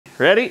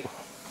Ready?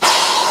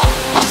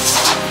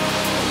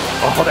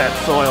 Oh, that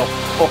soil.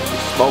 Holy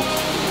smokes.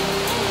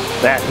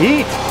 That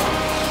heat.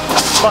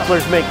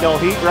 Butlers make no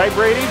heat, right,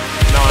 Brady?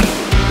 None.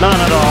 None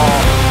at all.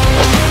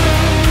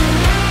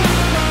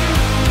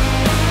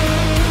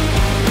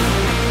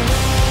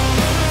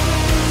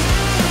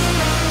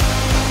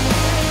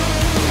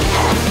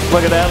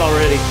 Look at that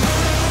already.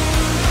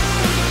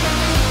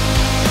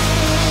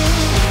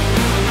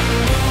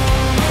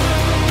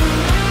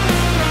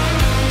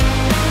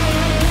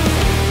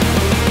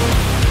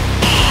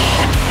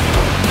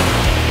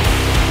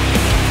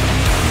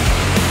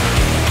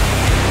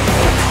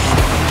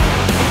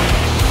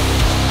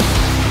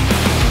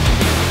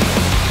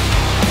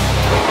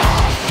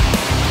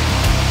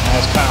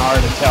 That's kind of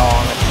hard to tell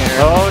on the camera.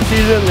 Oh,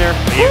 she's in there.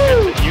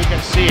 You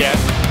can see it.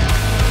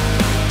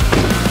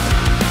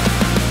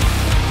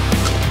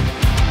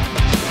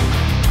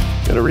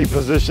 Gotta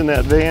reposition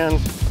that van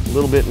a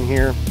little bit in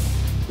here.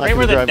 Right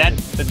where the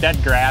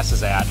dead grass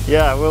is at.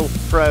 Yeah, we'll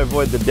try to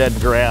avoid the dead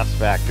grass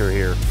factor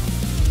here.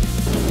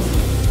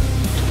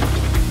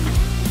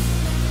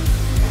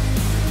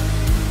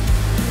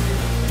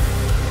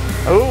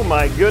 Oh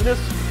my goodness,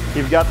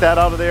 you've got that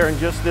out of there in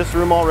just this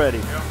room already.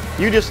 Yep.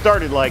 You just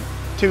started like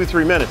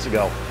 2-3 minutes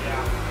ago.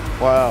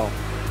 Yeah. Wow.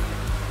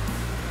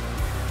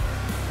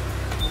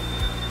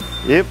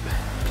 Yep.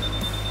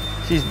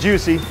 She's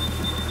juicy.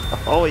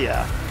 Oh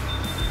yeah.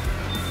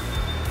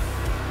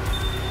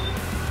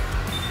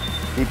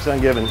 Keeps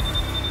on giving. So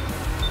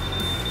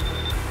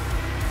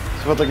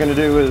what they're gonna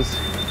do is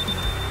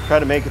try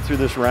to make it through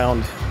this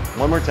round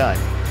one more time.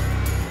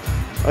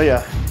 Oh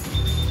yeah.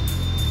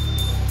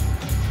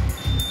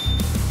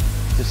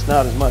 Just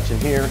not as much in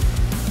here.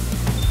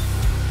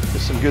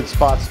 Just some good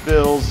spot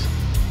spills.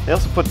 They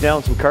also put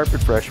down some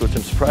carpet fresh, which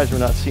I'm surprised we're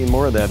not seeing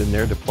more of that in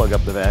there to plug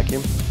up the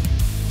vacuum.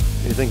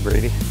 What do you think,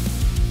 Brady?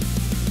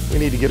 We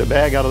need to get a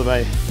bag out of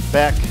my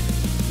back.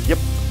 Yep,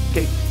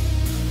 okay.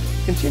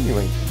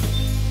 Continuing.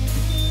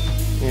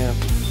 Yeah.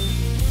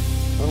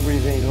 Over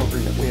these over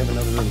here. We have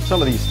another room.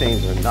 Some of these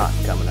stains are not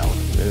coming out.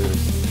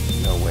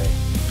 There's no way.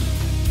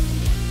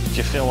 Did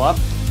you fill up?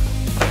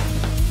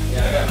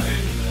 Yeah, I got a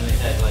vision. They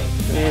had like.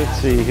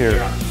 Let's see here.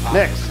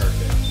 Next.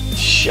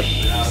 Shit.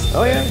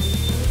 Oh yeah.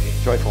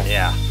 Joyful.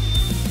 Yeah.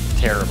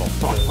 Terrible.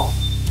 It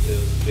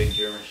was a big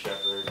German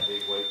Shepherd,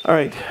 big white. All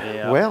right.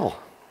 Yeah. Well.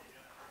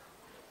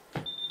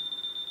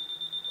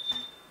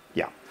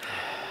 Yeah.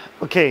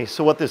 Okay,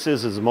 so what this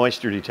is a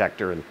moisture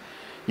detector, and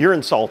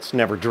urine salts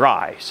never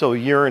dry. So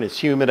urine is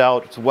humid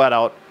out, it's wet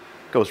out,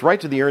 goes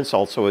right to the urine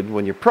salt. So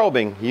when you're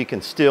probing, you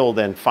can still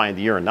then find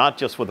the urine, not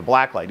just with a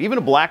black light. Even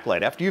a black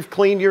light, after you've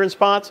cleaned urine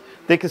spots,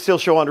 they can still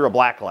show under a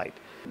black light.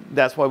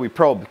 That's why we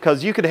probe,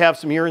 because you could have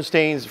some urine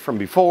stains from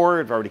before,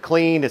 it's already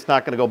cleaned, it's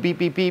not going to go beep,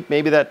 beep, beep,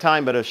 maybe that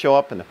time, but it'll show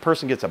up and the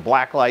person gets a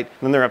black light,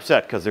 and then they're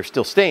upset because there's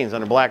still stains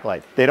under black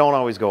light. They don't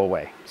always go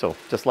away. So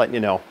just letting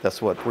you know,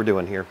 that's what we're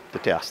doing here, the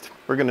test.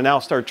 We're going to now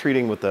start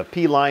treating with the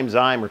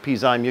P-Lime-Zyme or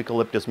P-Zyme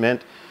eucalyptus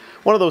mint.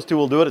 One of those two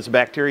will do it. It's a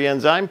bacteria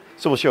enzyme,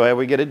 so we'll show you how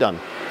we get it done.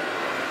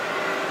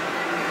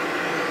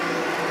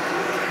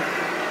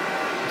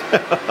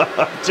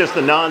 Just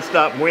a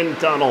non-stop wind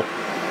tunnel.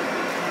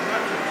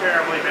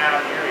 Terribly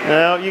bad here.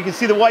 Now you can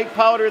see the white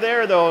powder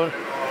there though.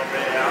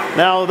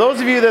 Now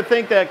those of you that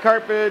think that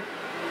carpet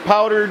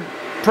powdered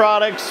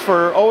products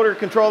for odor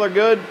control are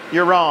good,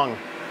 you're wrong.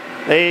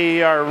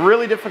 They are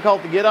really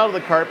difficult to get out of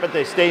the carpet.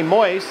 They stay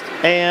moist,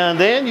 and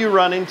then you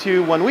run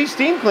into, when we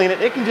steam clean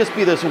it, it can just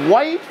be this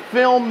white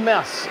film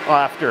mess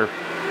after.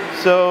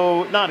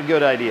 So not a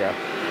good idea.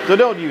 So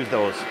don't use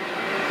those.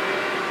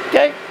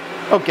 Okay?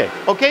 Okay.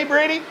 Okay,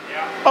 Brady?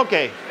 Yeah.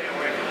 Okay. Stay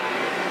away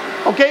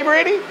from Okay,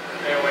 Brady?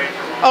 Stay away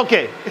from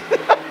Okay.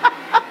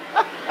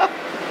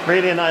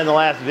 Brady and I in the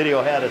last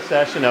video had a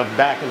session of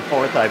back and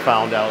forth, I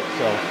found out.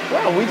 So,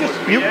 well, we just...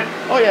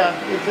 oh, yeah,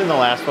 it's in the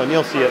last one.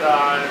 You'll see it.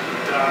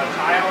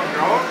 Tile and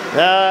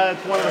grout?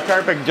 It's one of the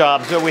carpet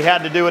jobs, so we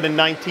had to do it in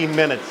 19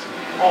 minutes.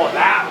 Oh,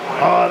 that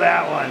one. Oh,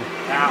 that one.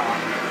 That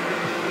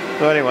one.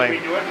 So anyway.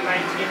 Did we do it in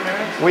 19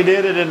 minutes? We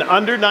did it in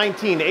under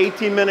 19,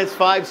 18 minutes,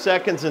 5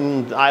 seconds,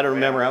 and I don't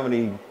remember how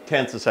many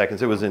tenths of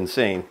seconds. It was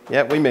insane.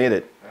 Yeah, we made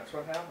it. That's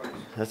what happens.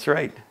 That's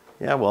right.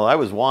 Yeah, well, I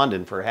was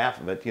wanding for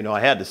half of it. You know, I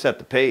had to set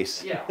the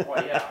pace. Yeah,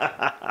 well,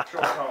 yeah. Show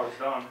us how it's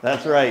done.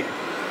 That's right.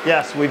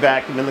 Yes, we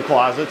vacuum in the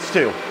closets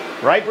too.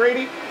 Right,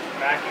 Brady?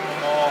 Vacuum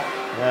them all.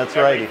 That's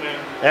right.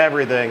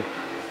 Everything.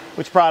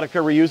 Which product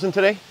are we using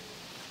today?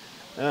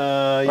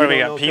 What do we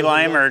got?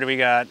 P-Lime or do we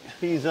got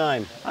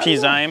P-Zyme?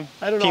 P-Zyme?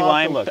 I don't know.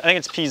 P-Lime? I think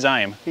it's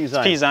P-Zyme.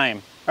 P-Zyme. P-Zyme.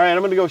 All right, I'm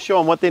going to go show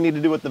them what they need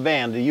to do with the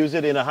van to use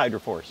it in a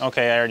hydroforce.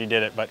 Okay, I already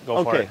did it, but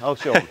go for it. Okay, I'll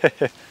show them.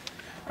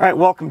 All right,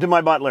 welcome to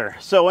my Butler.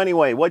 So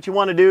anyway, what you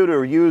want to do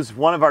to use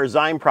one of our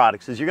Zyme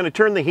products is you're going to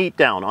turn the heat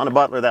down. On a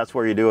Butler, that's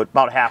where you do it,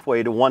 about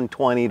halfway to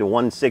 120 to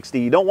 160.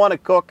 You don't want to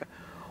cook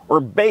or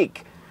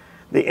bake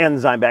the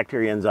enzyme,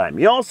 bacteria enzyme.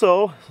 You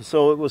also,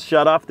 so it was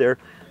shut off there,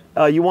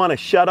 you want to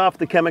shut off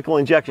the chemical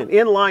injection.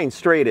 In line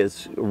straight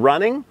is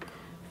running,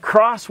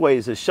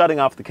 crossways is shutting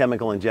off the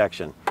chemical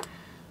injection.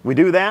 We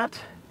do that,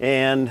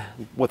 And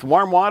with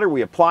warm water,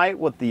 we apply it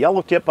with the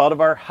yellow tip out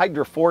of our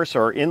Hydroforce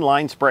or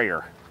inline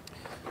sprayer.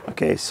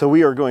 Okay, so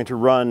we are going to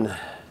run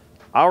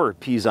our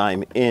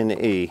P-Zyme in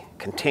a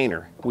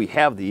container. We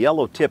have the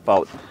yellow tip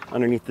out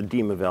underneath the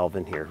DEMA valve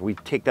in here. We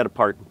take that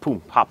apart and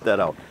boom, pop that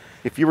out.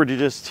 If you were to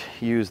just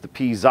use the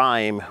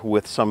P-Zyme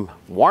with some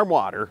warm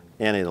water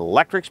and an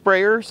electric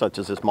sprayer, such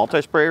as this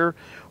multi-sprayer,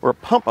 or a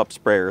pump-up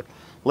sprayer,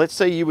 let's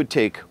say you would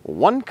take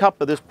 1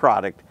 cup of this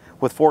product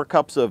with 4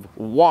 cups of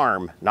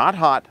warm, not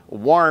hot,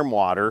 warm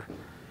water,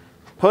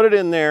 put it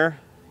in there,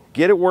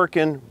 get it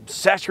working,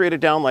 saturate it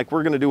down like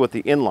we're gonna do with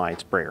the inline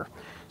sprayer.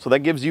 So that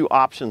gives you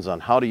options on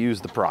how to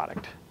use the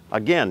product.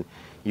 Again,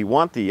 you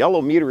want the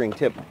yellow metering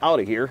tip out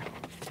of here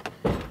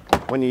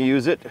when you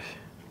use it.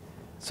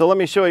 So let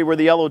me show you where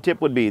the yellow tip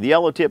would be. The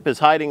yellow tip is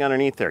hiding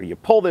underneath there. You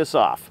pull this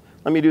off.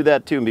 Let me do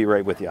that too and be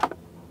right with you.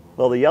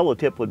 Well, the yellow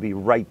tip would be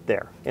right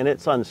there, and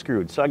it's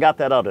unscrewed. So I got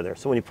that out of there.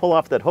 So when you pull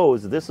off that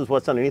hose, this is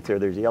what's underneath there.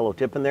 There's a yellow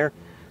tip in there.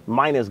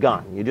 Mine is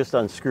gone. You just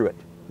unscrew it.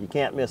 You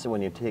can't miss it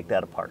when you take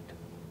that apart.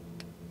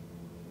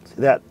 See,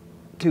 that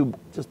tube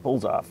just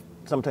pulls off.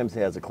 Sometimes it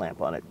has a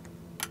clamp on it.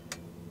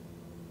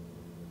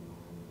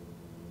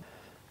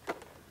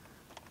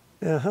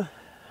 Uh-huh.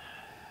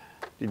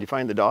 Did you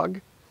find the dog?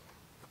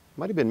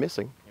 Might have been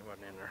missing. He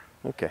wasn't in there.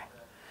 Okay.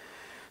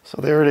 So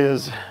there it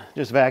is,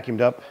 just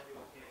vacuumed up.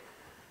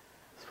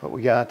 That's what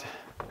we got.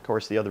 Of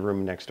course, the other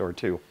room next door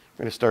too.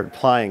 We're gonna start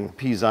applying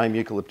P-Zyme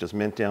eucalyptus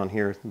mint down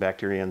here,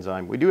 bacteria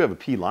enzyme. We do have a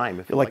P-Lime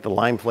if you like the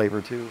lime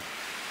flavor too.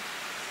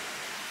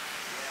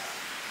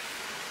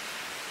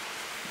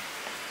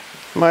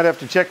 Might have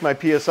to check my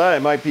PSI.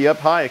 It might be up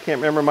high. I can't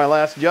remember my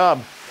last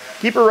job.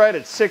 Keep it right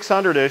at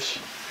 600-ish.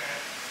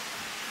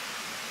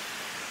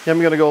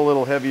 I'm gonna go a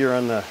little heavier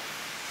on the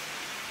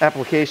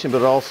application,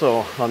 but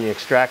also on the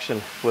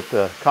extraction. With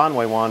the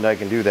Conway wand, I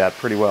can do that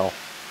pretty well.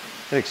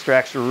 It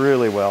extracts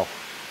really well.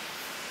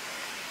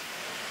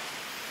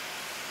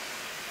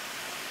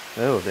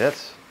 Oh,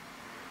 that's,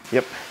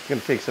 yep, it's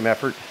gonna take some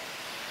effort.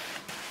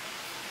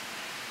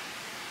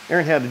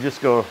 Aaron had to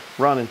just go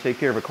run and take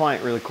care of a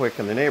client really quick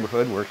in the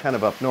neighborhood. We're kind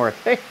of up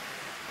north. Hey,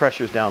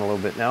 pressure's down a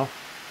little bit now.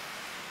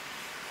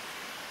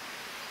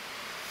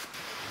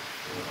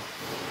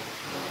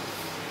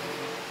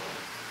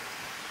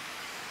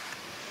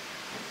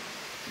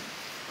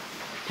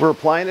 We're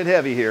applying it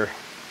heavy here.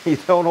 You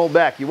don't hold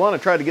back. You want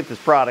to try to get this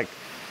product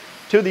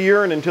to the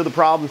urine and to the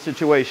problem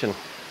situation.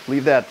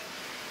 Leave that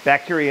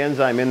bacteria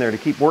enzyme in there to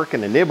keep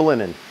working and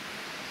nibbling and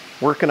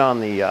working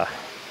on the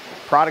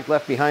product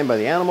left behind by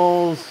the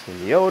animals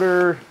and the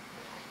odor.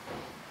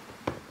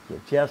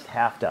 You just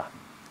have to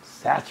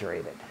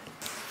saturate it.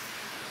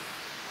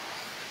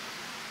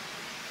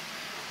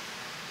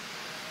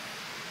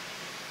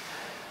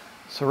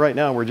 So right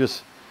now we're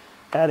just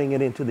adding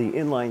it into the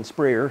inline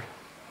sprayer.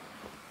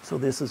 So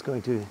this is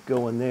going to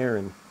go in there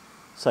and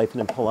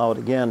siphon and pull out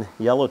again.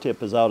 Yellow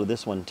tip is out of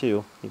this one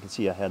too. You can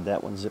see I had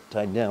that one zip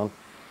tied down.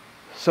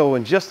 So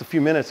in just a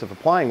few minutes of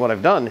applying what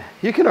I've done,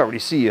 you can already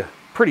see a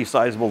pretty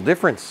sizable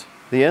difference.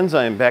 The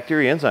enzyme,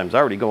 bacteria enzyme, is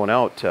already going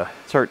out to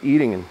start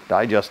eating and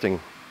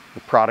digesting the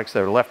products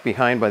that are left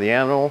behind by the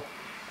animal.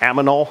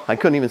 Aminal. I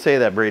couldn't even say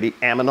that, Brady.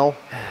 Aminal.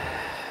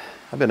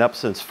 I've been up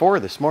since 4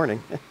 this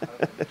morning.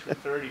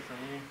 2:30 for me.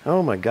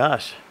 Oh my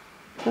gosh.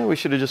 Well, we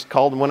should have just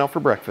called and went out for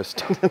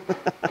breakfast.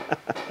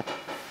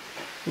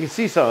 You can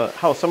see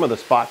how some of the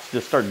spots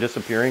just start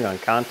disappearing on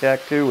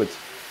contact too. It's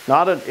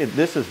not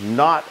this is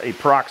not a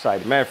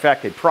peroxide. As a matter of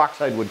fact, a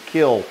peroxide would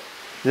kill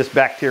this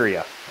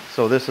bacteria.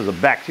 So this is a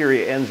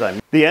bacteria enzyme.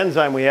 The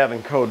enzyme we have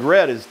in code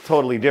red is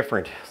totally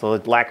different. So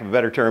lack of a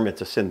better term,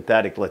 it's a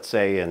synthetic, let's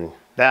say, and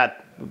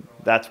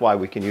that's why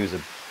we can use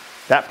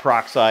that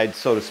peroxide,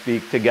 so to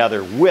speak,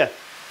 together with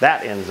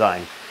that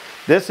enzyme.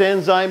 This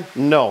enzyme,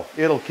 no,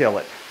 it'll kill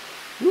it.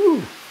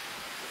 Woo.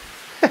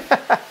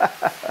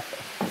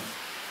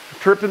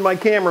 Tripping my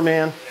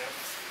cameraman.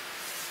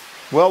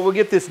 Well, we'll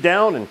get this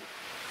down and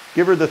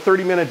give her the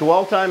 30-minute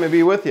dwell time and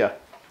be with you.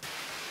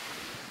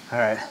 All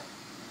right,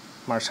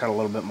 Mark's got a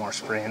little bit more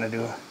spraying to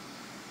do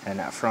in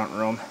that front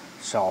room,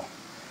 so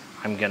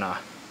I'm gonna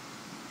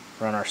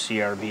run our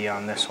CRB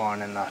on this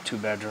one and the 2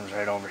 bedrooms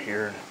right over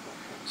here and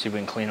see if we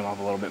can clean them up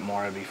a little bit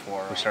more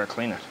before we start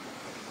cleaning.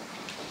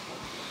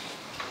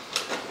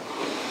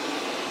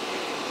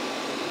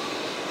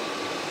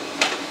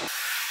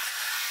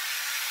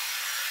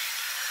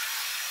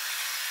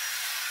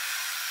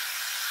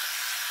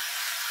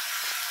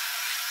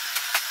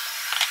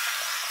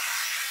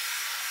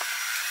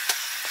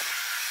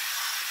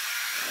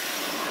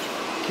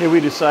 Okay, we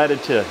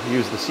decided to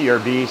use the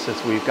CRB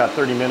since we've got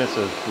 30 minutes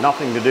of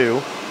nothing to do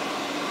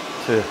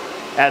to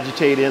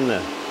agitate in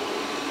the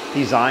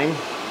P-Zyme,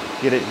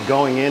 get it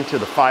going into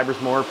the fibers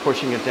more,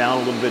 pushing it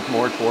down a little bit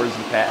more towards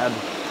the pad.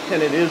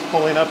 And it is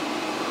pulling up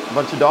a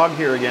bunch of dog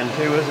hair again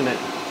too, isn't it?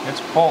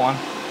 It's pulling.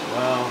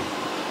 Wow.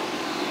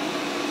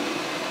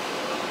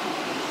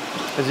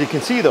 As you can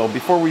see though,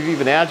 before we've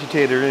even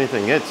agitated or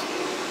anything, it's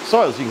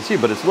soil as you can see,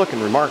 but it's looking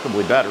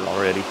remarkably better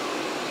already.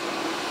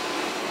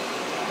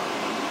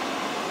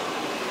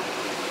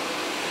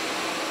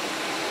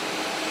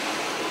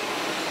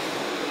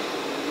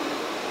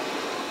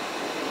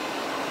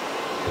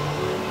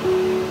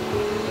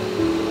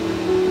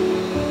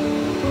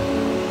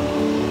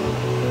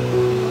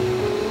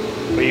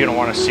 you gonna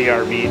want to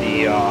CRB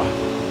the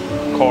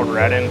Code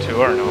Red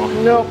into, or no?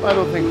 Nope, I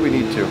don't think we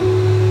need to.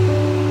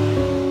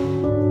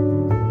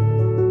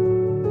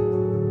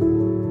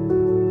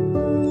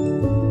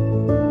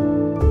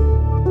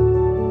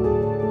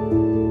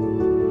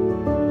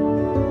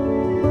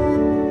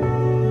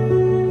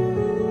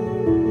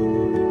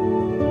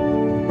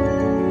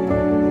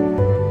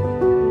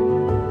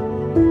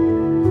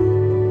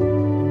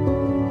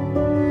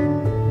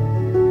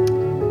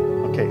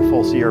 Okay,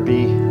 full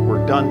CRB,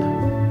 we're done.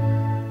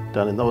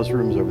 Done in those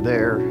rooms over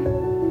there.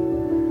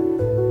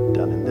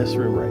 Done in this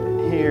room right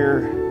in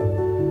here.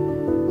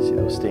 See,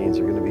 those stains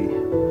are going to be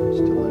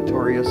still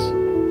notorious.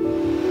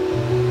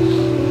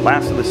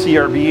 Last of the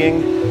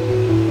CRBing.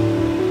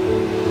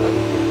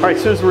 All right,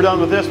 as soon as we're done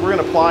with this, we're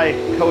going to apply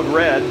Code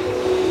Red.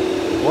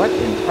 What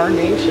in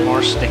tarnation?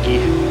 More sticky.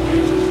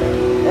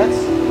 That's,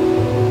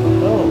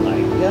 oh my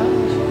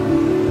gosh.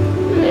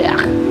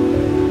 Yeah.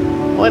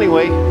 Well,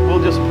 anyway,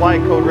 we'll just apply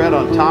Code Red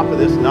on top of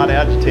this, not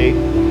agitate,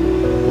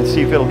 and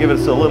see if it'll give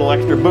us a little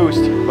extra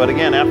boost. But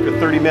again, after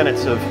 30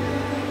 minutes of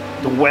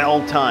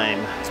dwell time.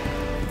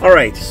 All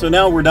right, so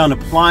now we're done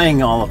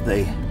applying all of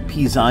the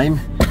P-Zyme,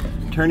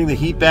 turning the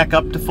heat back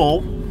up to full,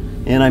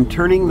 and I'm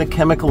turning the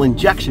chemical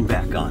injection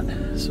back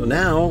on. So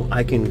now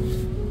I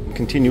can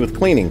continue with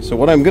cleaning. So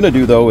what I'm gonna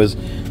do though is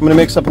I'm gonna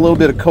mix up a little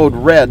bit of Code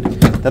Red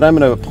that I'm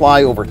gonna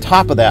apply over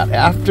top of that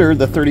after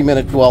the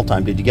 30-minute dwell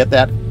time. Did you get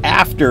that?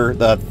 After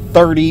the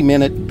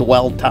 30-minute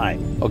dwell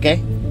time,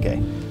 okay? Okay.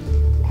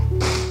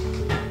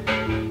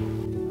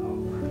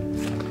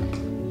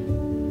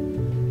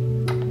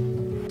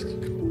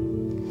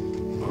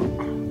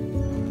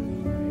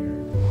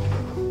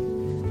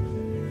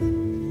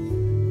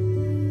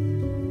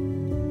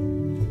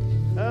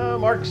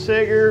 Mark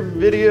Sager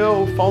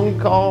video phone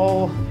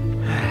call.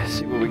 Let's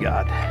see what we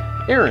got.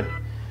 Aaron.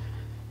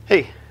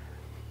 Hey.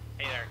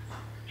 Hey there.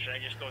 Should I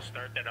just go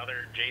start that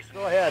other Jason?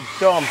 Go ahead.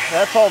 Show them.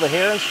 That's all the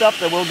hair and stuff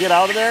that we'll get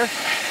out of there.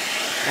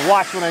 And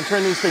watch when I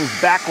turn these things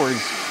backwards.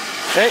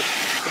 Hey.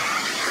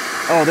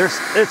 Oh,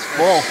 it's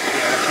full.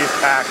 Yeah, she's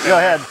packed. Go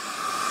ahead.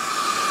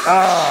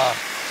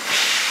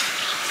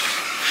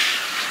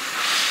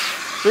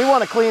 So you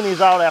want to clean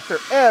these out after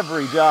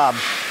every job.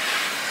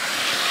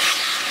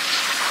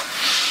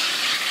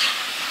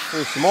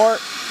 Here's some more.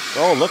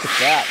 Oh, look at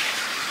that.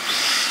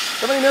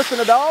 Somebody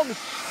missing a dog?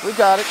 We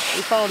got it.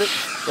 We found it.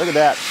 Look at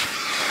that.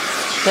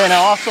 Okay,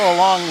 now also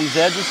along these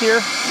edges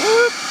here.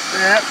 Whoop.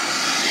 Yep.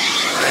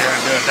 You're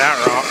gonna do it that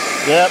route.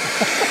 Yep.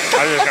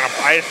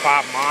 I just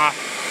pop them off.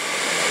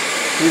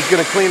 He's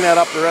gonna clean that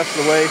up the rest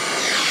of the way.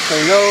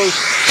 Clean those.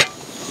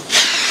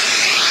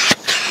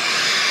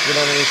 Get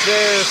underneath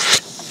there.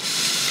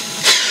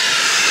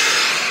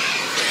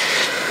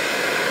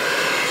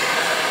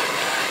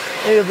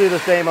 And he'll do the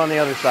same on the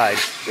other side.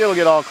 It'll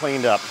get all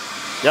cleaned up.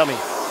 Yummy.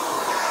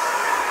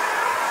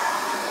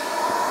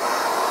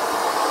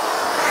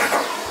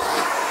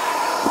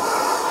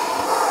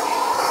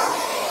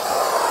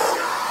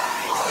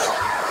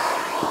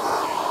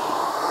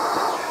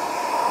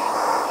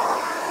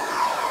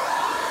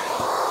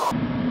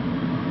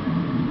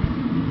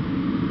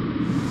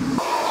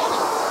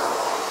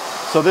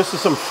 So this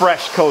is some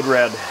fresh Code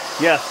Red.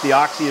 Yes, the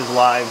oxy is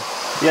live.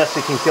 Yes,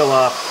 it can kill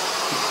off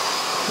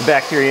the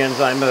bacteria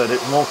enzyme, but it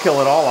won't kill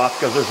it all off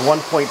because there's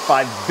 1.5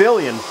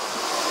 billion,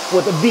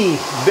 with a B,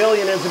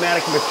 billion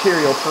enzymatic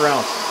material per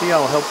ounce. See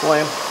how helpful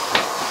I am?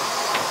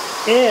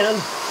 And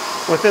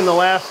within the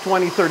last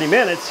 20-30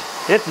 minutes,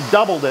 it's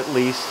doubled at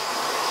least,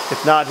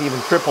 if not even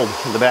tripled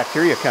in the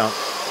bacteria count.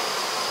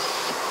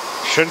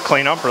 Should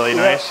clean up really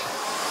nice.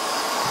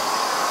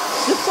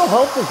 It's just so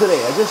helpful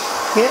today. I just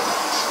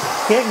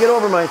can't get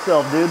over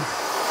myself, dude.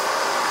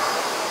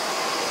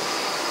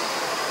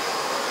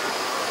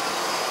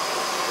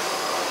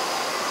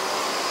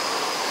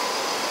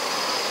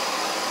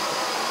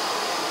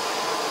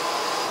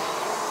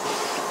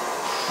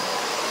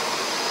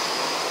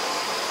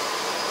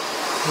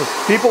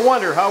 People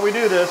wonder how we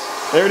do this.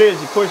 There it is.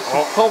 You push,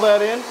 pull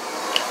that in.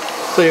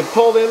 So you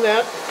pull in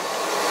that,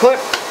 clip,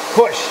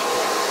 push.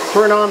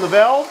 Turn on the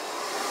valve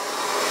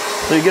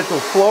so you get the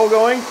flow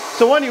going.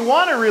 So when you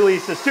want to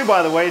release this too,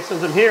 by the way,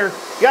 since I'm here,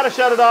 you got to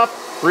shut it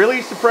off,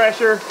 release the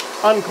pressure,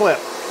 unclip.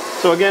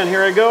 So again,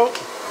 here I go.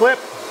 Clip,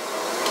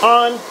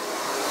 on.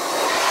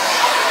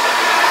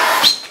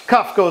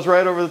 Cuff goes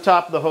right over the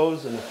top of the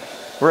hose and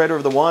right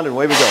over the wand, and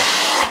away we go.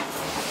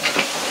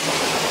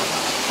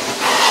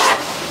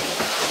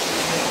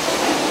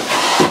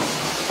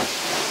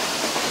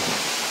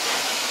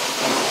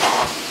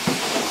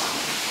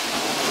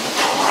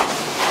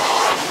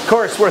 Of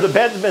course, where the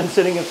bed's been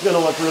sitting, it's going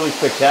to look really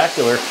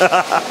spectacular.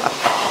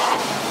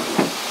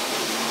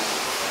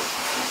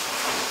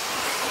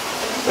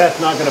 That's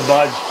not going to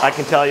budge, I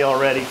can tell you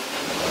already.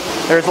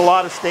 There's a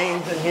lot of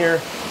stains in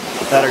here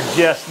that are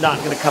just not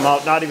going to come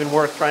out, not even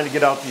worth trying to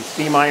get out the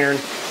steam iron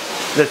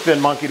that's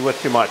been monkeyed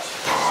with too much.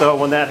 So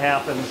when that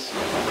happens,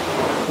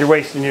 you're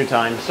wasting your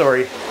time,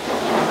 sorry.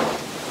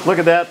 Look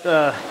at that,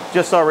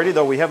 just already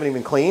though, we haven't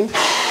even cleaned.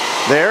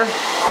 There,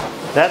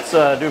 that's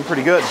doing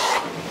pretty good.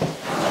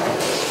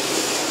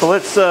 So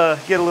let's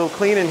get a little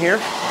clean in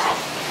here.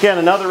 Again,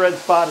 another red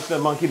spot has been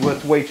monkeyed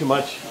with way too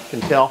much, you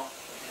can tell.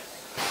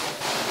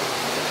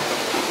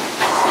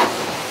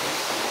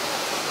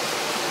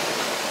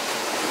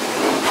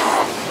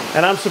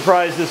 And I'm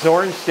surprised this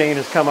orange stain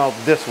has come out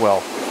this well.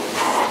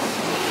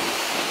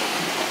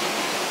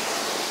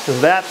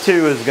 Because that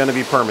too is going to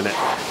be permanent.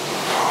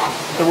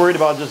 So worried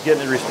about just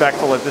getting it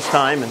respectful at this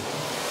time. And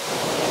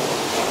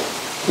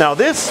now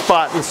this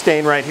spot and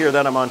stain right here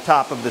that I'm on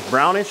top of this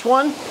brownish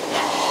one,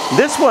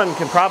 this one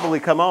can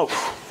probably come out.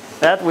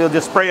 That we'll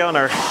just spray on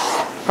our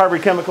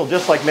harbored chemical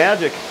just like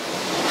magic,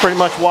 pretty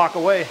much walk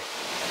away.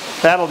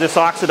 That'll just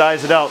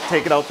oxidize it out,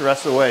 take it out the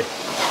rest of the way.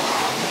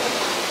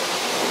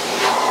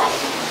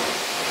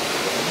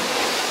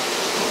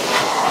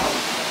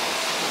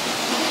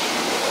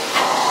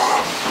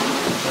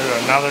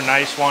 There's another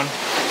nice one.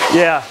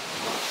 Yeah.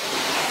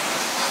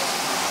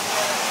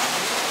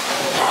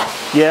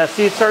 Yeah,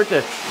 see, it starts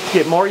to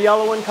get more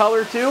yellow in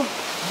color too.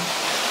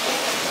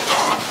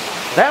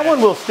 That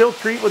one will still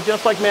treat with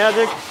just like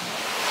magic,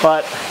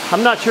 but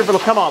I'm not sure if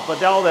it'll come out.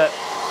 But all that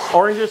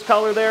orangish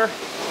color there,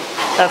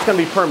 that's going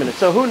to be permanent.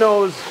 So who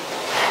knows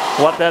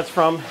what that's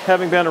from.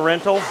 Having been a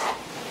rental,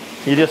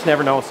 you just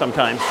never know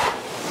sometimes.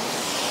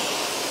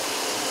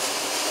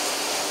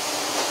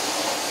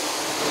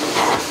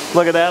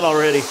 Look at that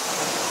already.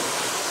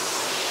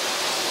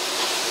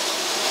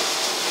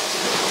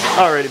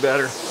 Already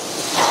better.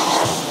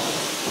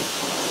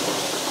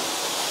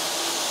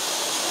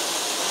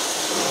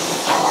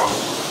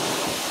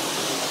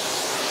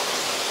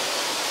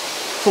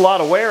 It's a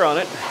lot of wear on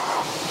it,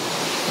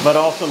 but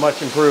also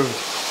much improved.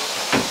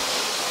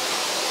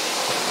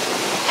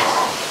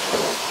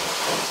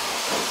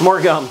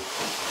 More gum.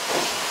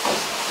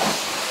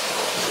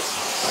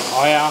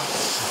 Oh yeah.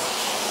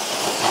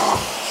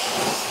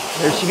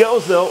 There she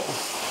goes though.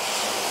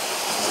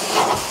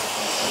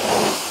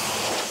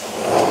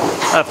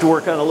 I have to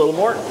work on a little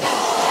more.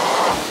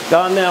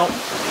 Gone now.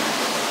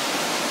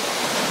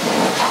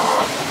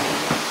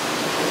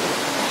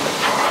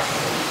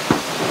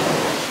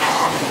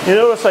 You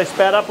notice I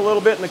spat up a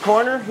little bit in the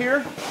corner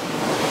here.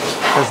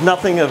 There's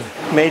nothing of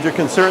major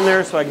concern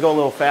there, so I can go a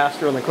little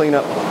faster on the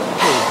cleanup.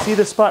 Okay, see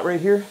this spot right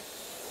here?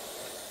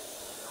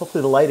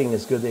 Hopefully the lighting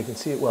is good, they can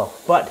see it well.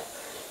 But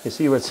you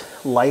see what's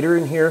lighter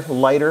in here,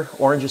 lighter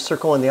orange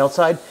circle on the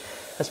outside?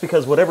 That's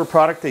because whatever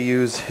product they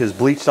use has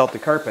bleached out the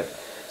carpet.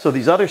 So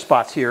these other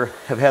spots here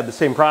have had the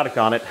same product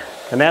on it,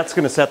 and that's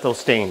going to set those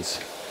stains.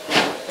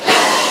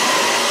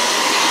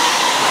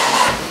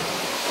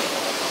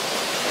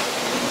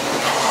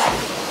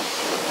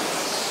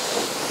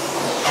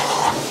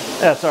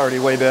 That's already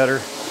way better.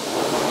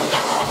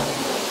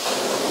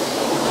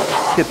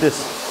 Get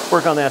this,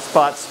 work on that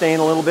spot stain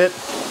a little bit.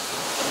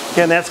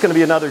 Again, that's going to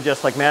be another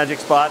just like magic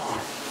spot.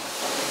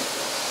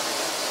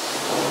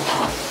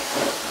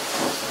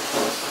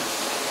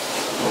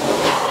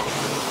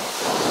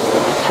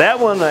 That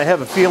one, I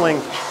have a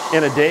feeling,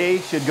 in a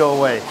day should go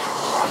away.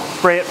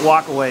 Spray it,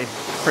 walk away,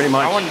 pretty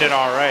much. That one did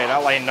all right.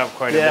 That lightened up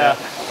quite a Yeah.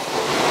 bit.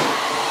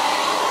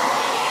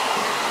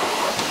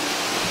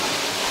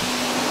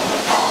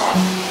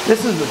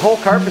 This is, the whole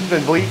carpet's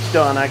been bleached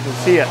on, I can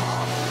see it.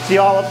 See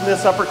all up in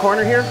this upper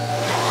corner here?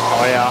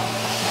 Oh yeah.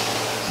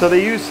 So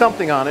they used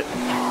something on it,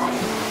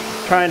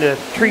 trying to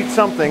treat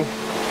something,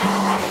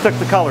 took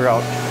the color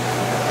out.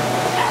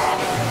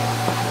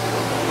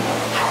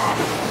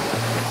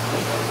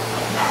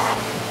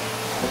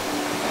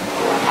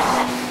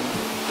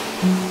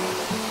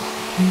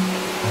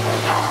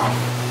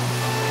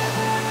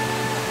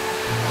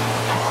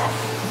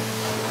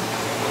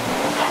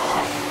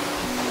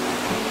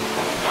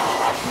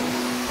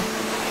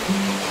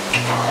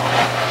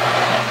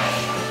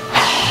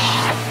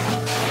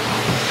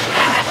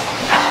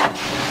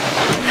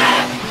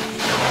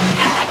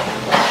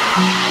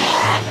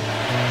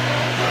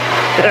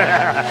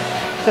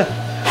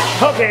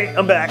 Okay,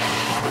 I'm back.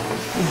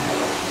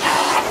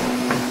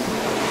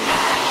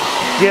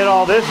 Get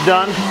all this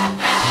done.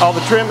 All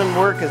the trimming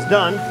work is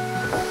done.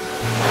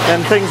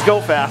 And things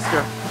go faster.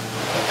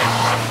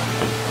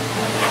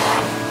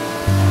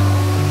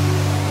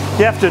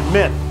 You have to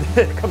admit,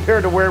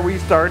 compared to where we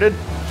started,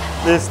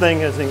 this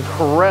thing is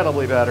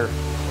incredibly better.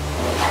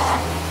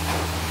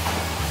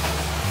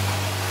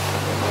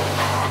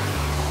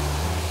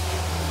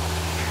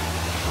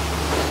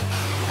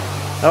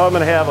 Now I'm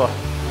going to have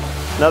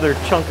another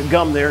chunk of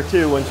gum there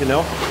too, wouldn't you know?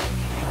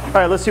 All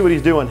right, let's see what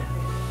he's doing.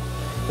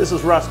 This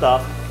is rust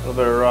off. A little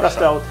bit of rust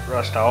out.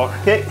 Rust out.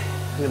 Okay,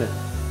 I'm going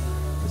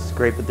to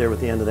scrape it there with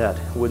the end of that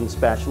wooden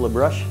spatula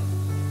brush.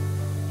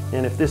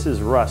 And if this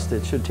is rust,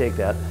 it should take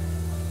that.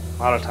 A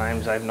lot of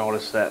times I've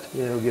noticed that.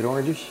 Yeah, it'll get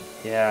orangish.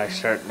 Yeah, I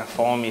start to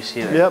foam. You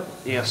see that? Yep.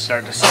 You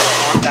start to see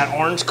that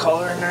orange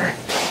color in there.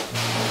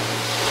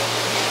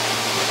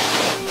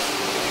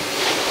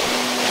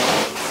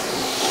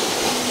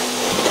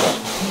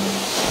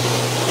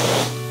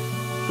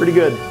 Pretty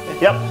good.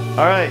 Yep.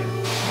 All right.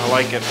 I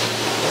like it.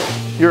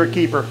 You're a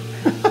keeper.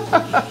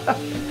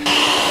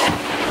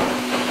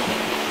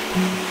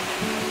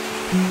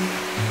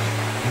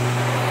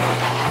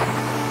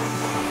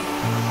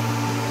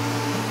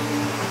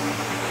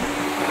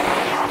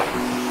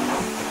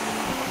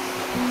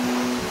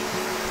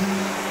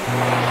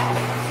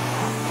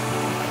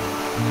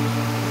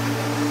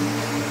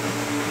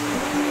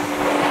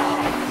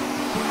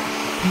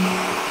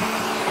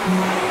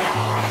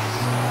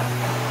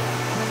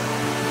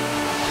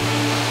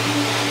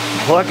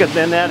 Look at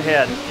then that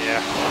head. Yeah.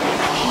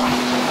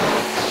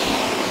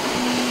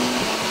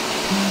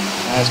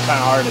 That's kind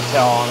of hard to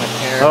tell on the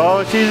camera.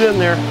 Oh, she's in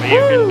there.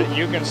 But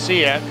you can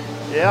see it.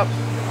 Yep.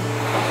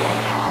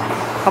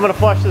 I'm gonna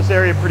flush this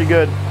area pretty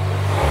good.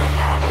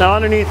 Now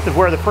underneath of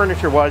where the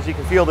furniture was, you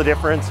can feel the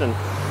difference and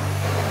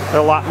there's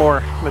a lot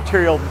more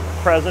material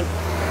present.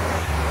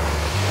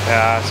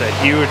 Yeah, it's a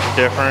huge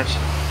difference.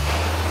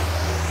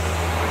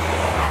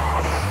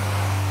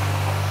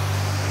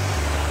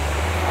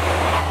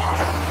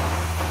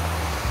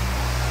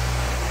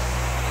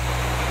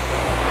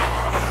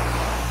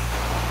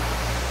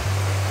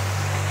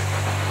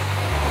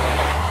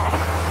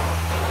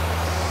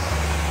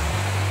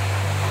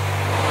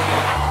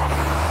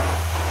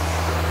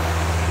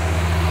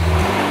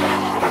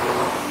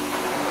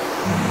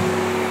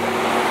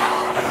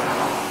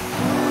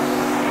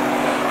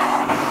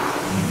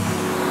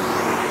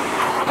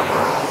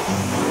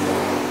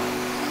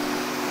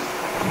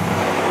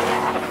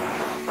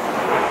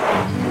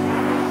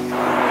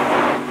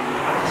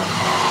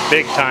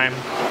 Big time.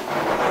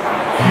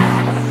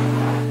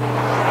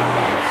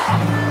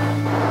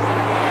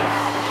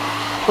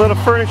 Little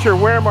furniture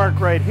wear mark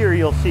right here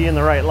you'll see in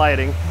the right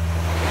lighting.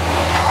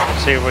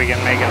 See if we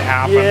can make it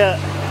happen.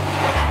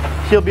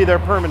 Yeah, she'll be there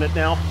permanent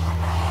now.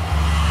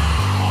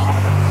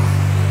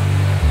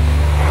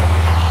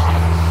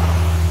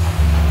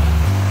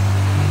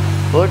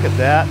 Look at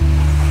that.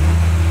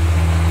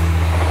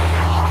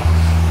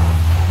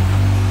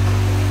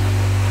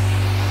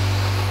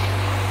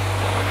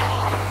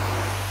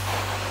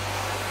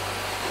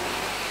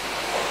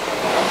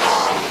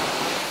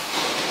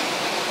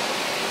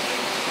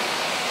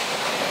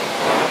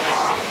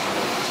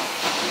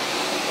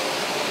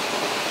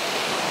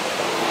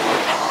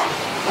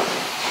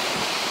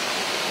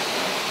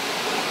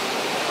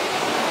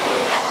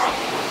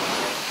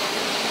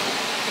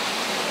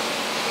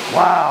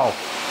 Wow,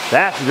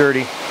 that's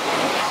dirty.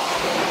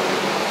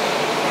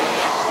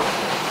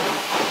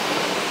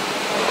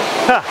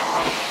 Huh,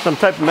 some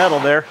type of metal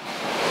there.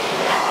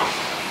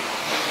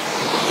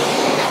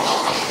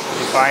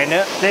 You find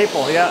it?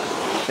 Staple, yeah.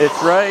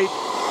 It's right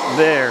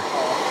there.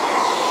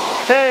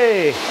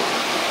 Hey,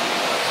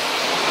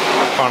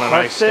 On a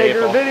Mark nice Sager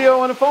staple.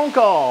 video and a phone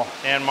call.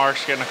 And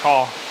Mark's getting a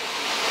call.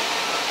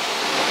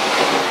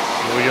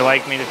 Would you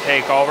like me to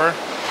take over?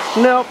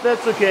 Nope,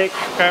 that's okay.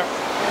 Okay.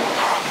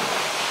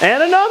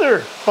 And another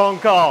phone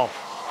call.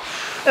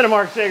 And a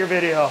Mark Sager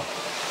video.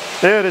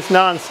 Dude, it's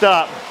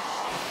non-stop.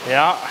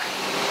 Yeah.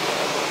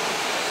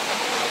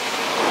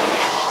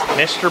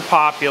 Mr.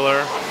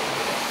 Popular.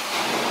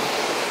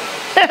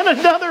 And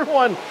another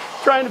one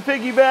trying to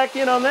piggyback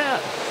in on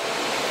that.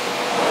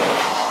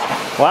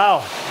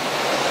 Wow.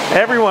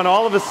 Everyone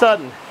all of a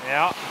sudden.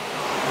 Yeah.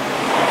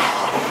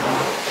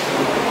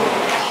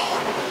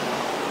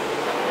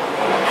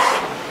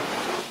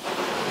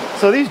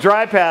 So these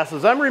dry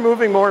passes, I'm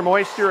removing more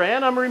moisture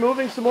and I'm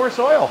removing some more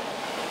soil.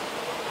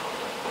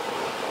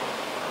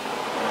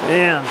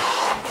 Man.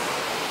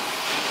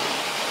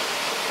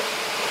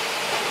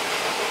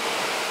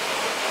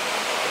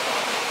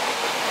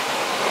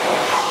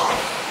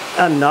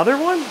 Another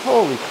one?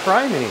 Holy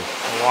criminy.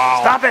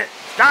 Wow. Stop it!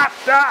 Stop!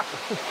 Stop!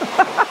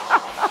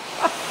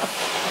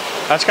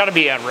 That's got to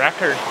be a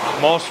record.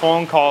 Most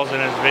phone calls in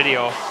his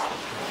video.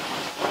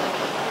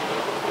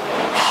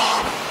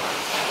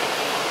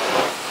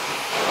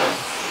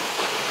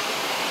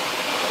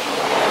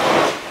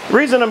 The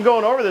reason I'm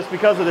going over this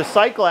because of this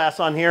sight glass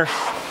on here,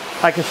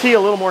 I can see a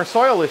little more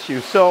soil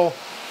issues. So,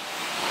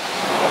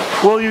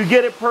 will you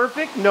get it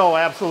perfect? No,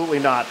 absolutely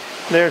not.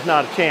 There's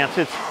not a chance.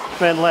 It's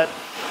been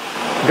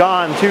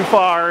gone too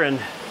far and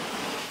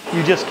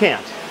you just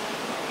can't.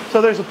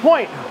 So there's a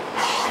point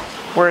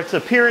where it's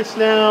appearance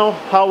now.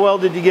 How well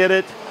did you get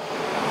it?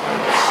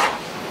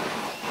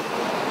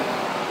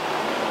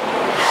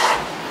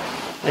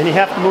 And you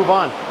have to move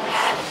on.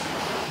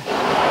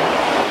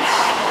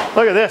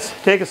 Look at this.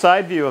 Take a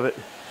side view of it.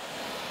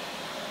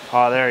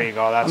 Oh, there you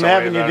go. That's I'm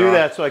having you do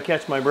that so I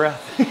catch my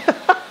breath.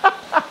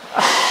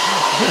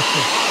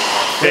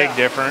 Big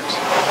difference.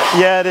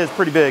 Yeah, it is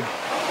pretty big.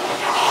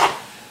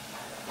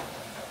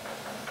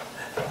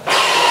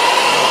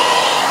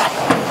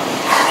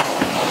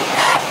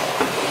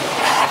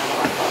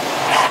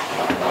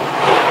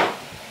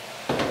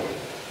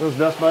 Those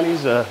dust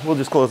bunnies, we'll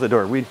just close the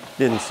door. We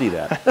didn't see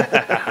that.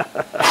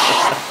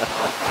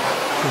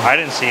 I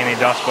didn't see any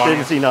dust bunnies.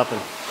 Didn't see nothing.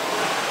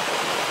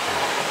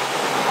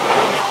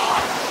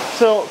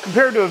 So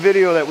compared to a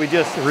video that we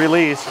just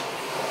released,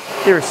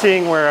 you're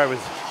seeing where I was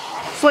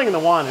slinging the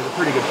wand at a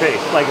pretty good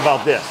pace, like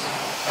about this.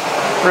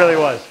 Really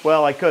was.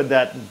 Well, I could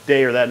that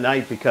day or that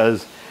night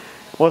because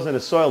it wasn't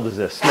as soiled as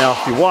this. Now,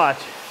 if you watch,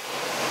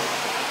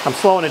 I'm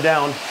slowing it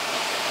down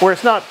where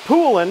it's not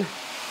pooling.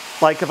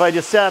 Like if I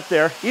just sat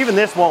there, even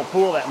this won't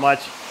pool that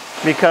much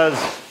because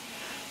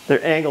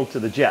they're angled to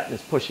the jet and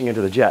it's pushing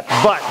into the jet.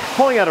 But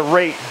pulling at a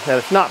rate that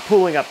it's not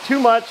pooling up too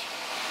much,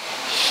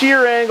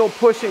 sheer angle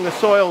pushing the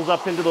soils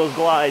up into those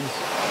glides.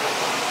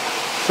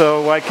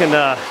 So I can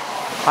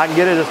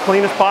get it as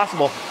clean as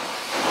possible.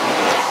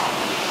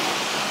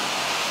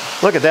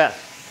 Look at that.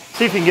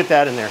 See if you can get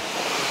that in there.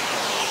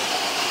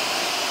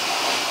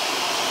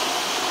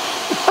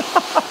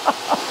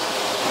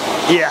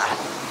 Yeah.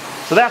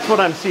 So that's what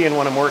I'm seeing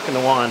when I'm working the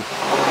wand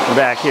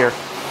back here.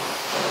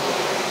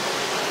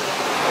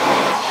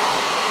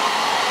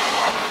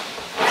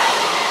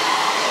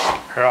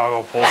 Here,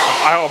 I'll go pull some.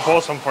 I will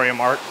pull some for you,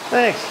 Mark.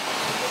 Thanks.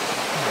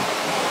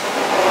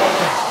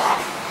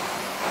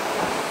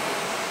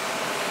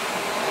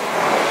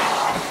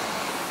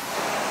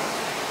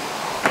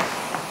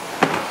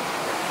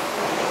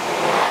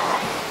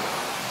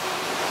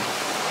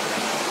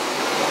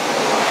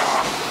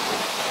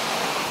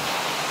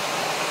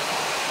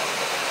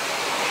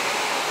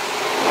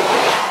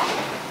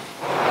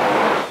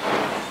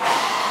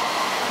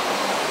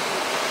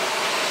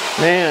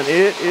 Man,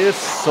 it is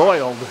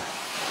soiled.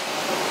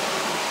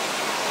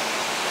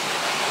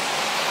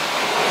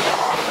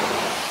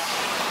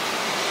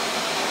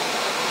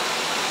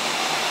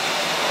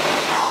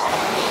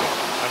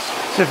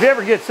 So if you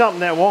ever get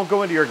something that won't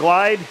go into your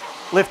glide,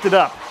 lift it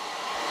up,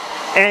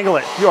 angle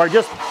it, or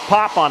just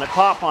pop on it,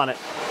 pop on it.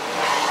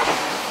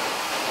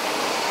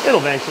 It'll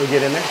eventually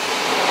get in there.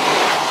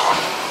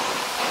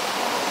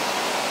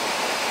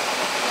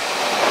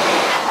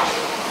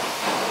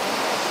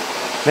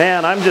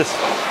 Man, I'm just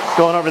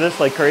going over this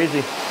like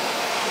crazy.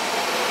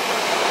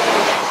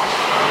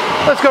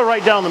 Let's go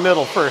right down the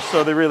middle first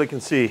so they really can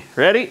see.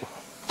 Ready?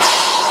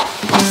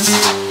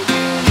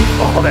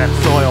 Oh, that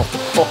soil.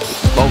 Holy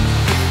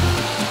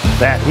smokes.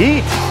 That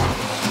heat.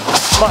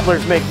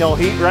 Butlers make no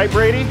heat, right,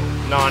 Brady?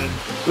 None.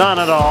 None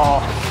at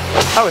all.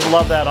 I always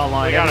love that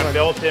online. We got a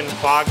built-in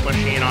fog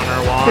machine on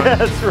our lawn.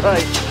 That's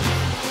right.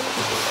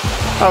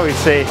 I always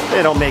say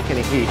they don't make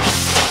any heat.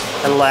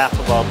 I laugh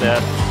about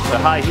that. The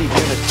high heat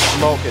units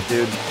smoke it,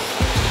 dude.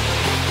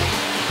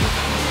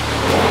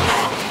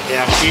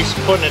 Yeah, she's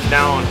putting it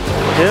down.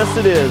 Yes,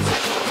 it is.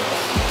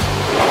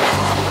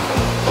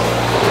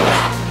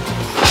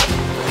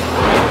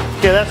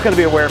 Okay, that's going to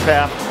be a wear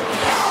path.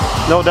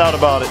 No doubt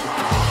about it.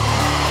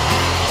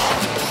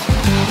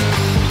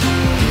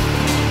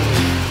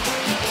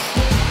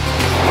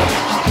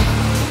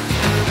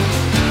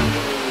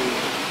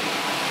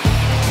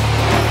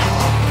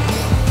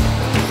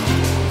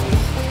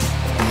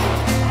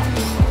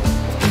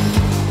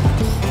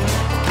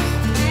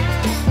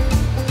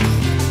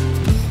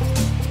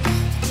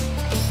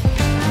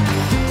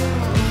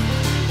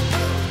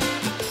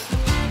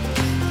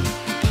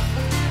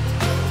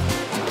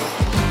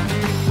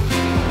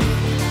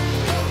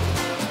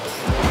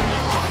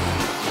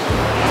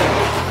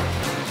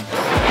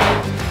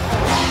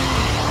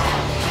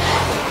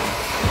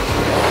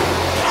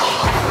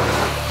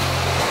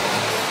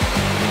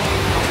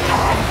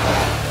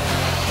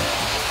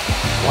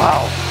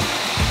 Wow.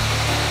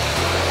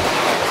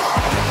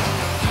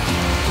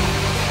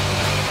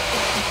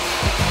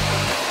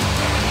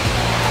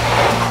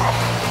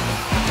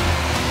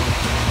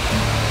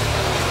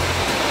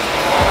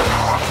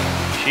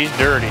 She's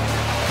dirty.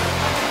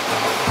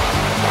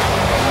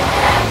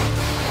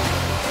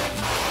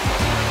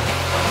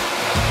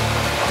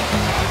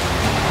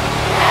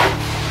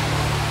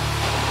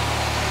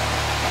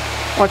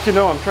 I want you to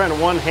know I'm trying to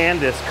one-hand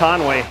this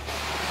Conway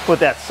with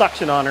that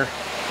suction on her.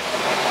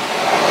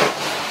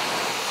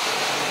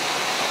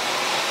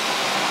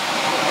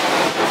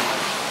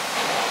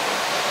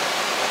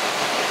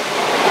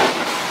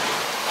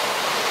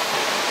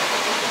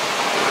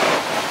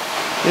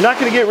 You're not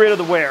going to get rid of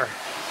the wear.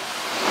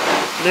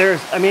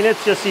 I mean,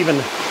 it's just even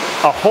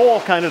a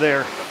hole kind of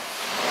there.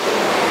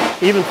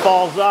 Even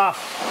falls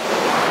off.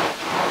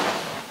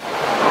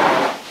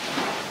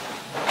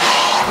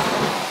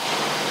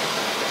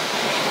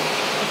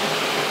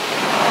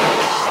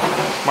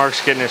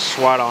 Mark's getting his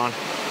sweat on.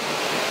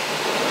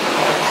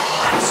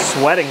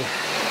 Sweating.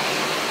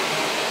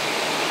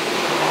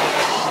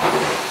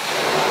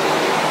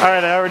 All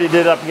right, I already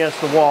did up against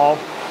the wall.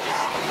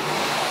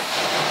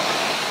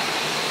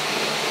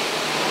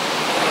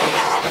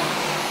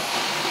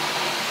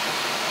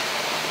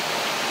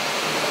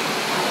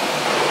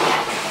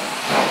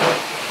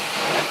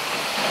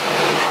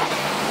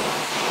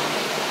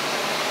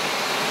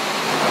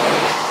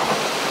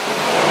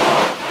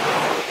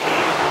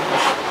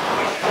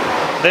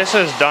 This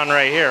is done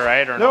right here,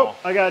 right? Or Nope,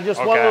 no? I got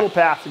just one little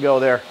path to go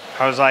there.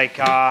 I was like,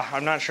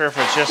 I'm not sure if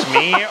it's just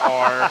me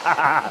or...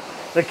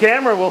 The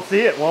camera will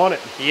see it, won't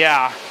it?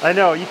 Yeah. I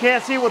know, you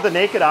can't see it with the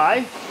naked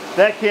eye.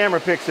 That camera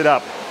picks it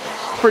up.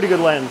 Pretty good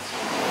lens.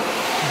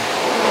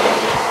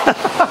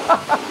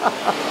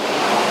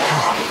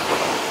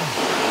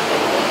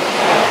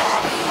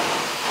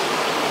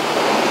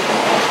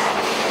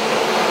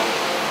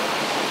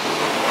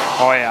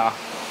 Oh yeah.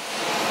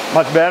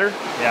 Much better?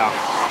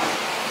 Yeah.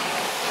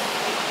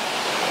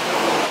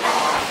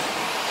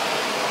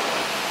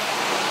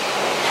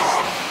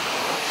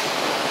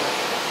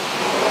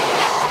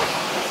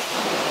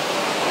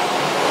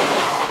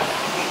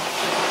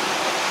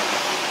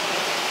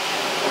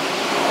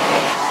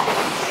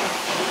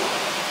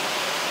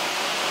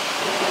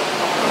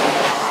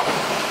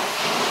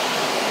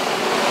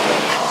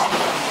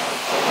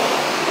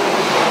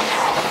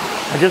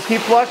 I just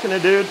keep flushing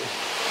it, dude.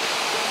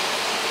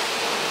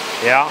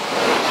 Yeah.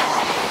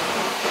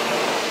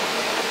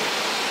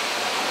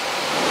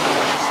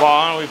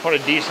 Well, and we put a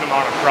decent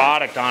amount of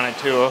product on it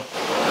too.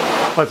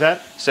 What's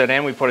that? So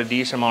then we put a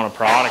decent amount of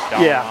product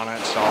down on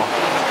it, so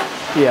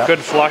yeah. Good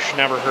flush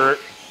never hurt.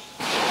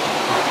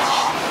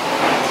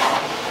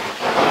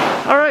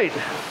 All right.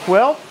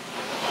 Well,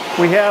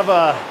 we have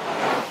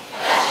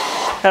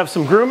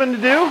some grooming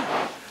to do.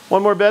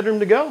 One more bedroom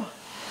to go.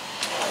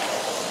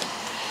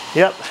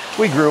 Yep,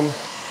 we groom.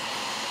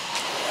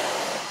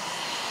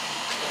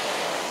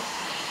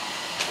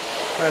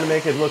 Trying to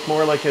make it look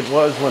more like it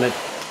was when it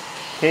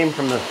came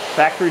from the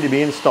factory to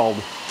be installed,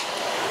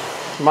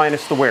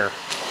 minus the wear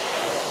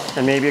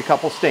and maybe a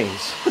couple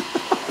stains.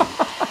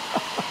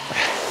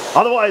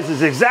 Otherwise,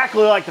 it's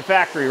exactly like the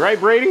factory, right,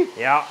 Brady?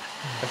 Yeah.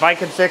 If I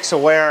could fix a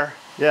wear,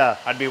 yeah,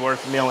 I'd be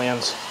worth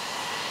millions.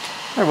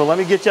 All right, well, let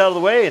me get you out of the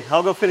way and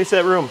I'll go finish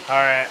that room. All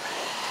right.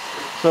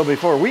 So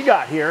before we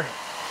got here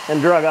and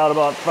drug out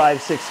about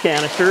 5-6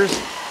 canisters,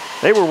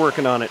 they were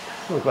working on it.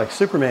 It looked like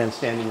Superman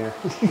standing there.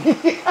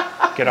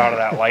 Get out of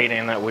that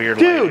lighting, that weird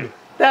Dude, lighting.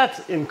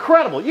 that's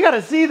incredible. You got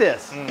to see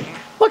this.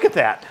 Look at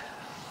that.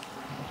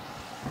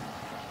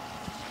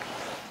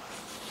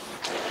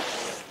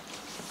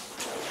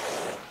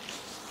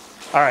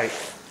 All right,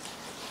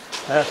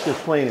 that's just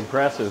plain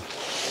impressive.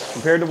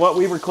 Compared to what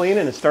we were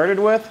cleaning and started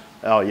with,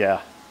 oh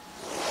yeah.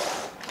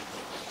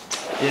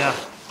 Yeah.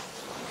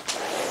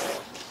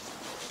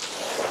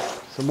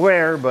 Some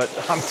wear, but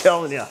I'm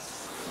telling you,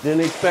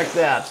 didn't expect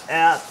that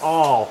at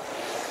all.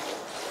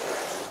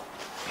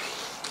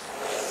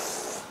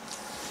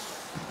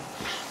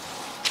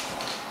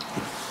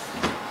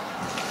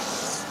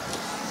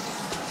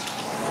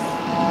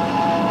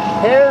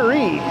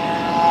 Harry.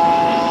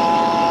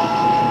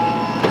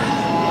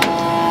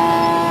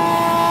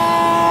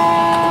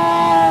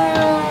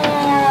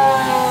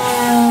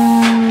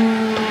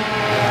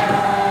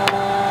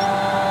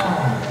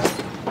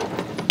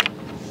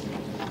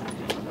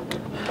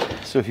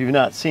 So if you've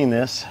not seen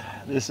this,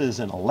 this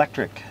is an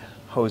electric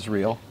hose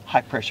reel,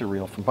 high pressure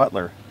reel from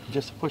Butler.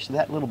 Just push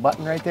that little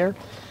button right there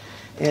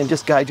and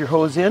just guide your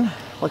hose in.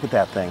 Look at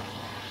that thing.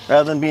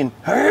 Rather than being,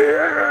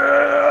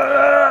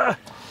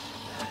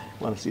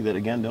 want to see that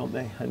again, don't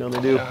they? I know they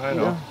do. Yeah, I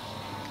know.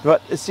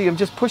 But see, I'm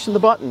just pushing the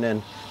button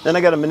and then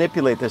I got to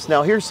manipulate this.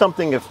 Now here's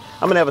something, if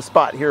I'm going to have a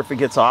spot here if it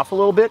gets off a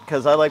little bit,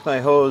 because I like my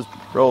hose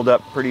rolled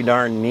up pretty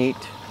darn neat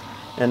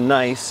and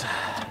nice.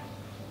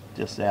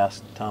 Just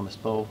ask Thomas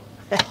Poe.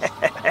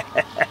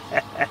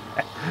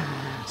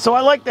 So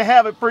I like to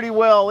have it pretty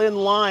well in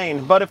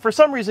line, but if for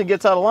some reason it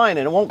gets out of line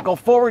and it won't go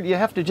forward, you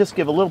have to just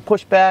give a little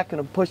push back and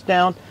a push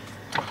down.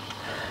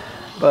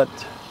 But,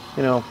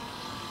 you know,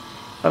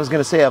 I was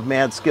going to say I have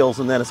mad skills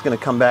and then it's going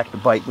to come back to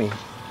bite me.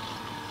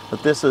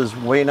 But this is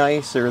way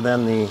nicer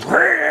than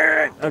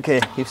the,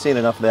 okay, you've seen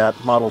enough of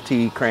that, Model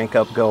T, crank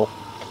up, go.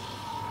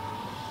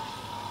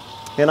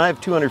 And I have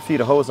 200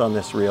 feet of hose on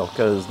this reel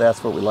because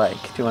that's what we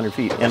like, 200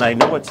 feet. And I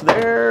know it's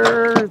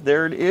there.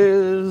 There it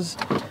is.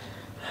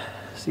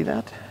 See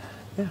that?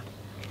 Yeah.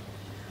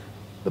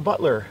 The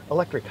Butler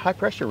electric high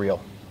pressure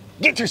reel.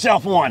 Get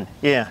yourself one.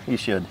 Yeah, you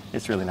should.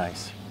 It's really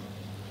nice.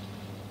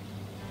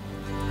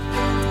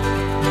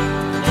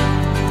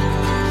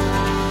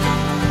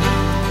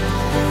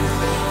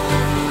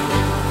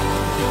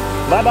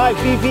 Bye-bye,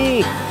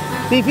 Fifi.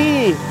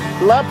 Fifi,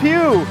 love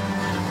you.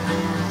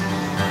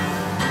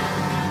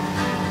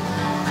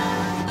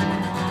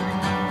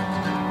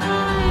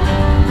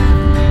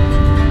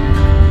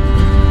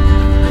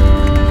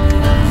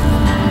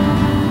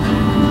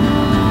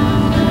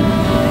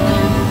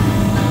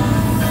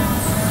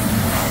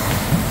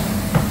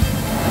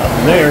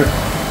 There,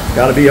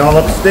 got to be all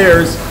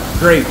upstairs.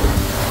 Great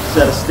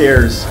set of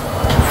stairs.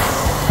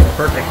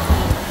 Perfect.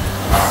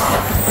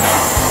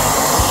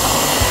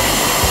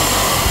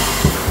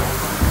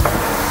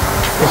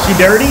 Is she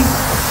dirty?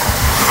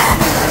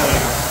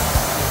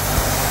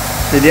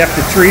 Did you have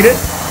to treat it?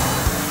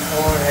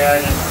 Oh yeah,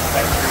 I just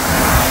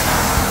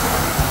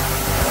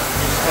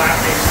slap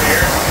these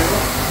stairs too.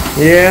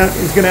 Yeah,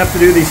 he's gonna have to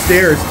do these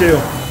stairs too.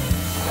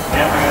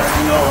 Yeah, I got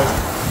some of those.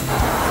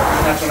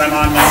 That's what I'm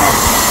on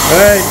now. All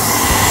right.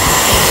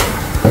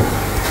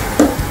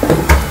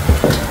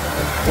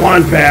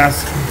 One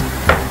pass.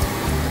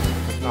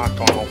 It's not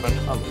going open.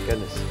 Oh my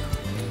goodness.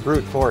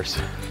 Brute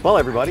force. Well,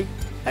 everybody,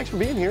 thanks for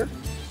being here.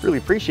 Really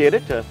appreciate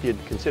it. If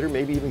you'd consider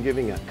maybe even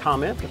giving a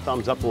comment, a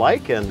thumbs up,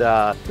 like, and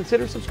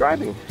consider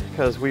subscribing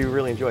because we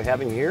really enjoy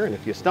having you here. And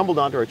if you stumbled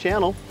onto our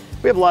channel,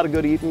 we have a lot of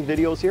good eating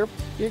videos here.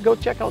 You go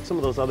check out some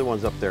of those other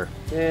ones up there.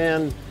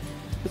 And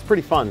it's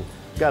pretty fun,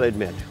 gotta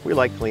admit. We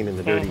like cleaning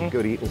the dirty,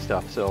 good eating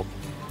stuff. So,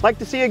 like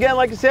to see you again,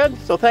 like I said.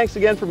 So thanks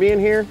again for being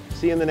here.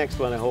 See you in the next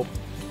one, I hope.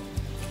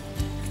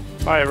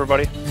 Bye,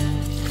 everybody.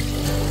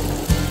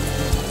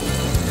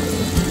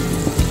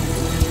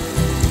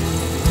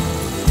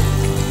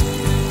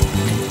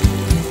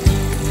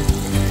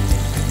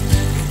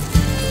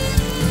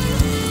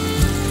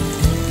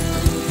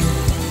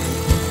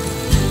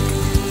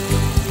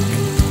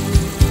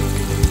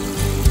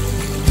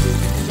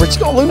 Where'd you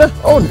go, Luna?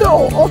 Oh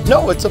no, oh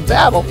no, it's a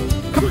battle.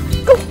 Come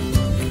on, go.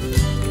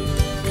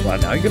 Well,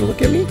 now you're gonna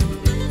look at me?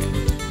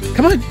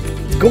 Come on,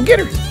 go get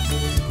her.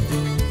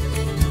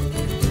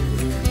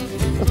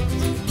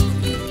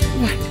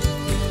 What?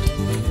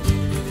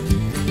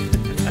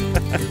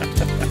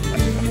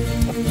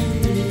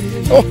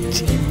 Oh,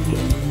 gee.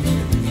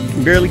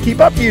 Can barely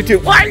keep up to you two.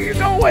 Where are you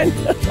going?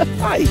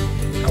 Hi.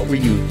 How were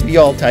you? You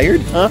all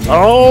tired, huh?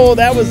 Oh,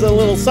 that was a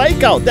little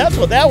psych out. That's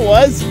what that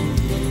was.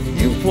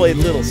 You played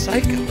little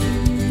psych out.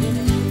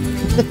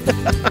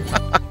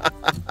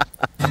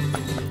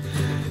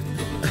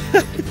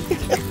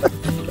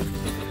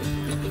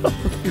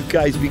 You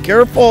guys be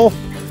careful.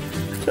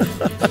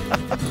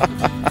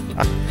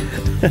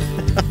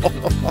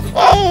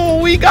 Oh,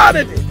 we got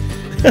it.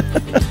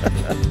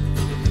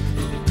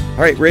 All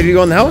right, ready to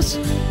go in the house?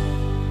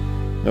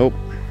 Nope,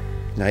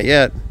 not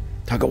yet.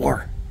 Tug of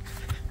war.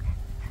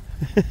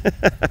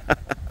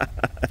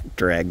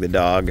 Drag the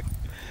dog.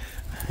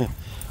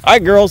 All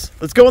right, girls,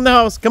 let's go in the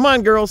house. Come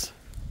on, girls.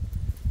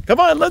 Come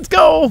on, let's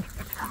go.